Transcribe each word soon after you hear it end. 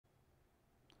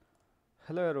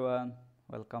Hello everyone,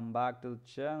 welcome back to the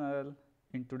channel.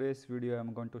 In today's video I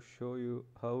am going to show you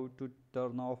how to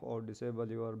turn off or disable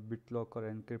your BitLocker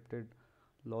encrypted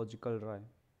logical drive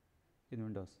in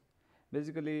Windows.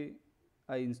 Basically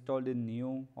I installed a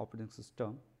new operating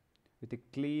system with a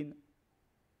clean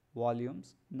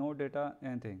volumes, no data,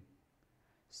 anything.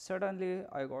 Suddenly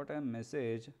I got a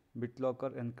message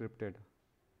BitLocker encrypted.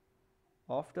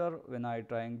 After when I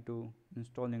trying to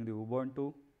installing the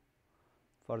Ubuntu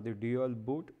for the dual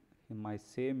boot in my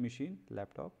same machine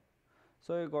laptop,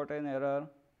 so I got an error.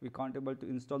 We can't able to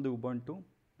install the Ubuntu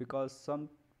because some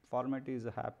format is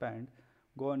happened.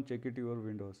 Go and check it your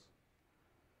Windows.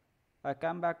 I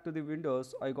come back to the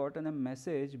Windows. I got a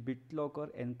message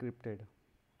BitLocker encrypted.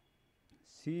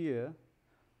 See here,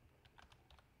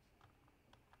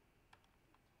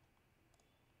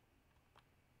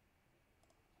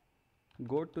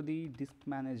 go to the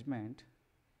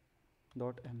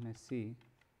diskmgmt.msc,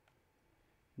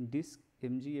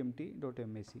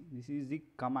 diskmgmt.msc. This is the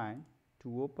command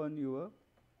to open your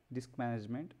disk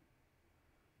management.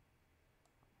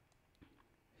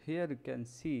 Here you can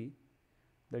see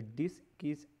the disk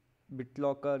is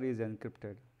BitLocker is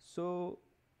encrypted, so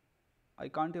I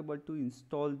can't able to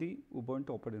install the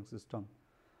Ubuntu operating system.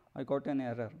 I got an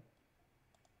error.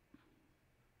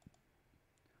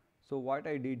 So what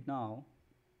I did now,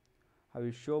 I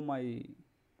will show my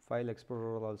file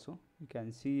explorer also. You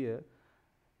can see here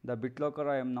the BitLocker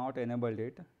I am not enabled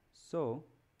it, so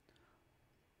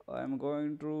I am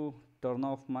going to turn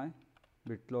off my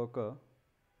BitLocker.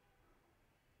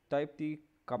 Type the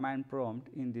command prompt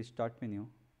in the start menu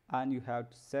and you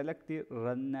have to select the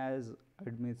run as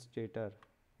administrator.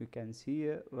 You can see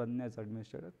here run as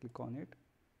administrator, click on it,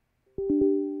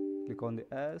 click on the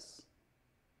S.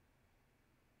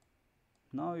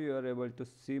 Now you are able to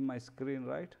see my screen,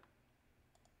 right?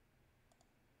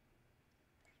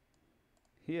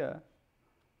 Here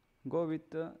go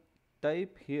with the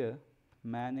type here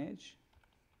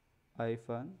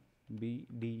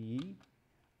manage-bde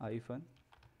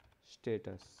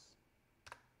status.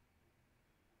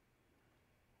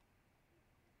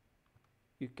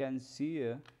 You can see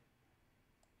here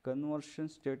conversion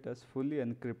status fully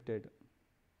encrypted,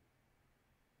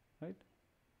 right?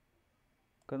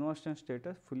 Conversion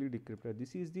status fully decrypted.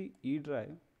 This is the E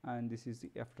drive and this is the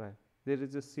F drive. There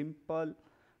is a simple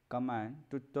command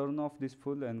to turn off this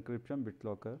full encryption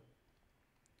BitLocker.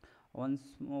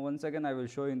 Once again I will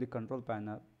show you in the control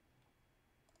panel.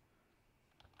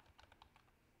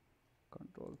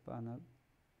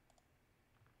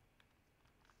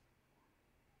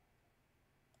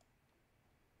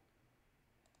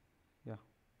 Yeah,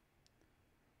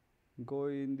 go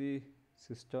in the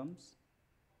systems,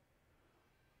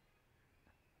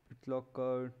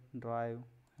 BitLocker drive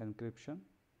encryption.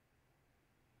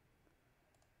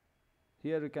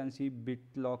 Here you can see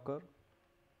BitLocker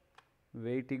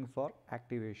waiting for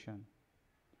activation.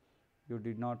 You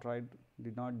did not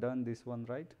done this one,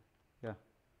 right? Yeah.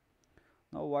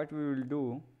 Now what we will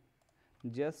do,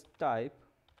 just type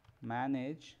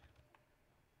manage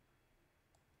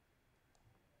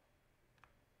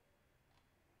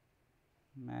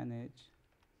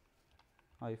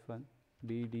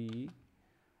bde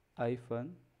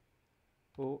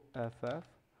off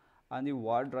and the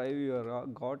what drive you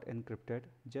got encrypted.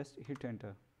 Just hit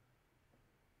enter.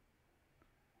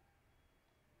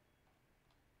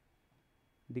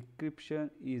 Decryption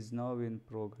is now in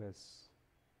progress.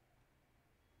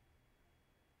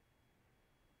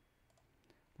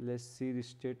 Let's see the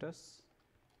status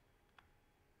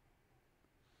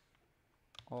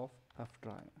of F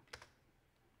drive.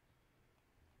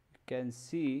 You can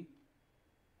see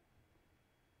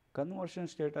conversion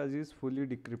status is fully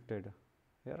decrypted.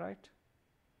 Yeah, right?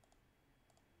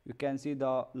 You can see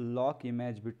the lock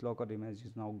image, BitLocker image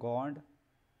is now gone,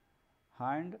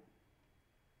 and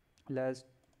let's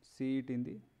see it in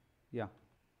the, yeah,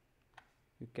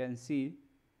 you can see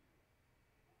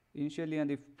initially and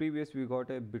the previous we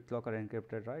got a BitLocker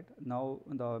encrypted, right? Now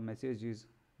the message is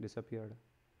disappeared.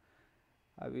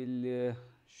 I will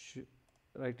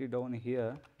write it down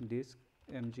here,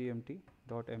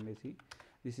 diskmgmt.msc.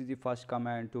 This is the first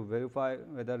command to verify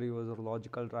whether your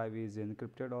logical drive is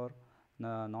encrypted or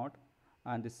not,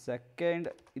 and the second,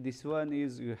 this one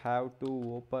is you have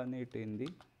to open it in the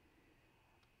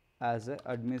as a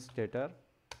administrator,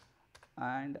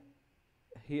 and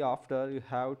here after you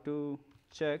have to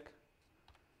check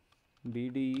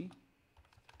BDE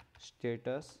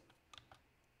status.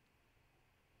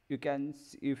 You can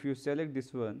see, if you select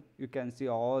this one, you can see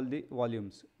all the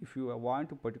volumes. If you want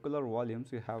to particular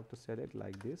volumes, you have to select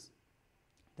like this.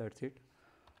 That's it.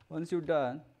 Once you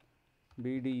done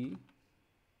BDE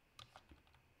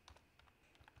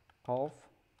of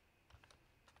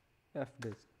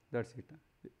fdisk. That's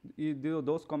it.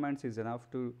 Those comments is enough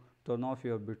to turn off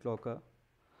your BitLocker.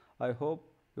 I hope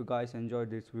you guys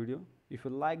enjoyed this video. If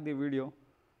you like the video,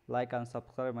 like and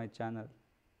subscribe my channel.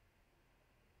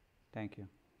 Thank you.